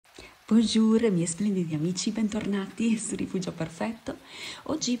Bonjour, miei splendidi amici, bentornati su Rifugio Perfetto.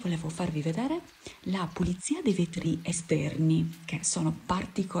 Oggi volevo farvi vedere la pulizia dei vetri esterni, che sono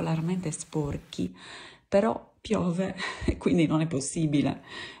particolarmente sporchi, però piove e quindi non è possibile.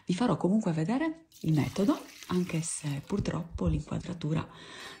 Vi farò comunque vedere il metodo, anche se purtroppo l'inquadratura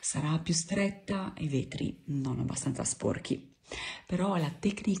sarà più stretta e i vetri non abbastanza sporchi. Però la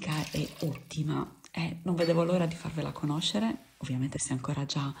tecnica è ottima e non vedevo l'ora di farvela conoscere. Ovviamente se ancora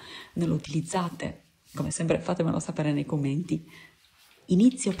già non lo utilizzate, come sempre fatemelo sapere nei commenti.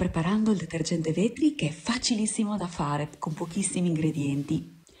 Inizio preparando il detergente Vetri, che è facilissimo da fare con pochissimi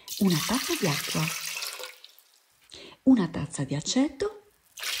ingredienti. Una tazza di acqua, una tazza di aceto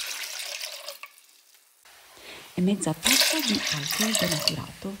e mezza tazza di alcol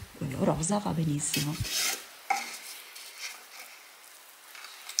denaturato, quello rosa va benissimo.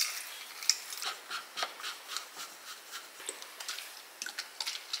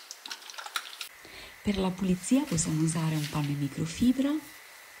 Per la pulizia possiamo usare un panno in microfibra,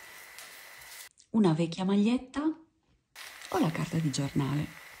 una vecchia maglietta o la carta di giornale.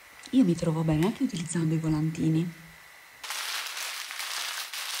 Io mi trovo bene anche utilizzando i volantini.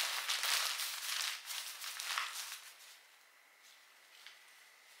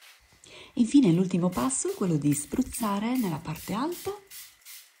 Infine l'ultimo passo è quello di spruzzare nella parte alta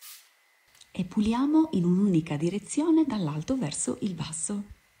e puliamo in un'unica direzione dall'alto verso il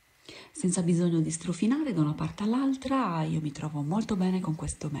basso. Senza bisogno di strofinare da una parte all'altra, io mi trovo molto bene con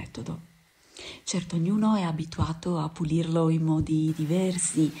questo metodo. Certo, ognuno è abituato a pulirlo in modi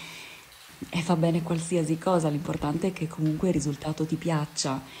diversi e fa bene qualsiasi cosa, l'importante è che comunque il risultato ti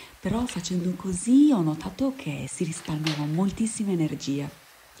piaccia, però facendo così ho notato che si risparmiano moltissime energie.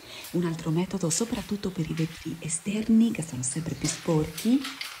 Un altro metodo, soprattutto per i vetri esterni che sono sempre più sporchi,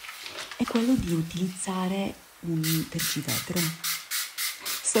 è quello di utilizzare un tergivetro.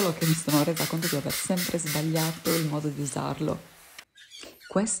 Solo che mi sono resa conto di aver sempre sbagliato il modo di usarlo.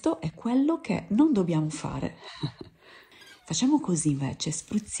 Questo è quello che non dobbiamo fare. Facciamo così invece,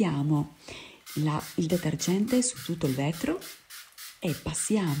 spruzziamo il detergente su tutto il vetro e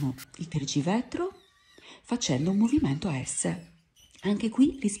passiamo il tergivetro facendo un movimento a S. Anche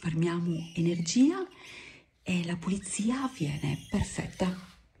qui risparmiamo energia e la pulizia viene perfetta.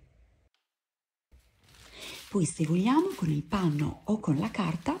 Poi se vogliamo con il panno o con la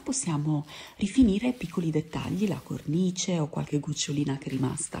carta possiamo rifinire piccoli dettagli, la cornice o qualche gocciolina che è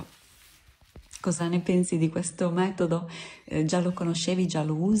rimasta. Cosa ne pensi di questo metodo? Già lo conoscevi, già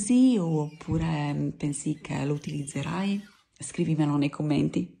lo usi oppure pensi che lo utilizzerai? Scrivimelo nei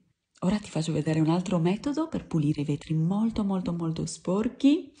commenti. Ora ti faccio vedere un altro metodo per pulire i vetri molto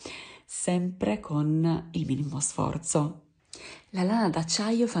sporchi, sempre con il minimo sforzo. La lana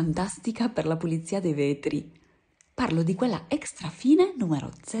d'acciaio fantastica per la pulizia dei vetri. Parlo di quella extra fine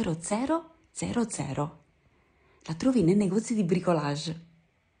numero 0000. La trovi nei negozi di bricolage.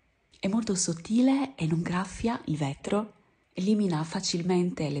 È molto sottile e non graffia il vetro, elimina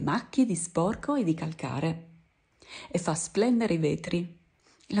facilmente le macchie di sporco e di calcare e fa splendere i vetri.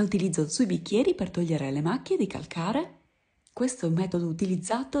 La utilizzo sui bicchieri per togliere le macchie di calcare. Questo è un metodo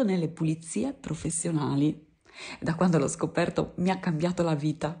utilizzato nelle pulizie professionali. Da quando l'ho scoperto mi ha cambiato la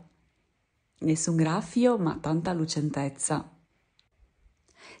vita. Nessun graffio, ma tanta lucentezza.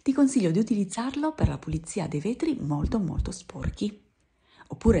 Ti consiglio di utilizzarlo per la pulizia dei vetri molto sporchi,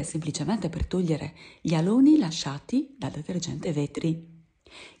 oppure semplicemente per togliere gli aloni lasciati dal detergente vetri,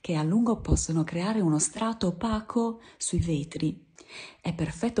 che a lungo possono creare uno strato opaco sui vetri. È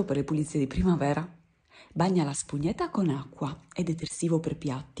perfetto per le pulizie di primavera. Bagna la spugnetta con acqua e detersivo per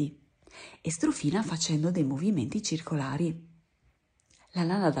piatti e strofina facendo dei movimenti circolari. La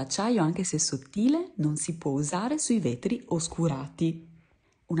lana d'acciaio, anche se sottile, non si può usare sui vetri oscurati.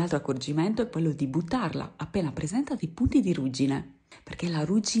 Un altro accorgimento è quello di buttarla appena presenta dei punti di ruggine, perché la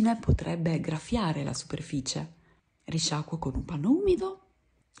ruggine potrebbe graffiare la superficie. Risciacquo con un panno umido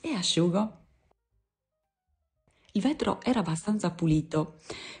e asciugo. Il vetro era abbastanza pulito.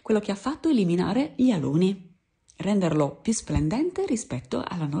 Quello che ha fatto è eliminare gli aloni, renderlo più splendente rispetto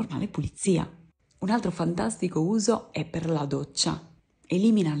alla normale pulizia. Un altro fantastico uso è per la doccia.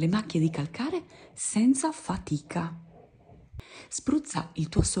 Elimina le macchie di calcare senza fatica. Spruzza il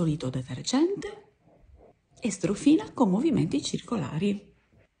tuo solito detergente e strofina con movimenti circolari.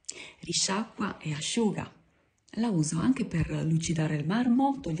 Risciacqua e asciuga. La uso anche per lucidare il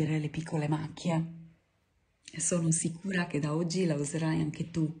marmo, togliere le piccole macchie. Sono sicura che da oggi la userai anche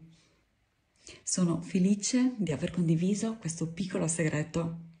tu. Sono felice di aver condiviso questo piccolo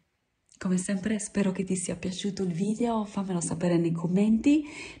segreto. Come sempre spero che ti sia piaciuto il video, fammelo sapere nei commenti,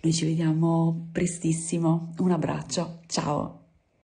 noi ci vediamo prestissimo, un abbraccio, ciao!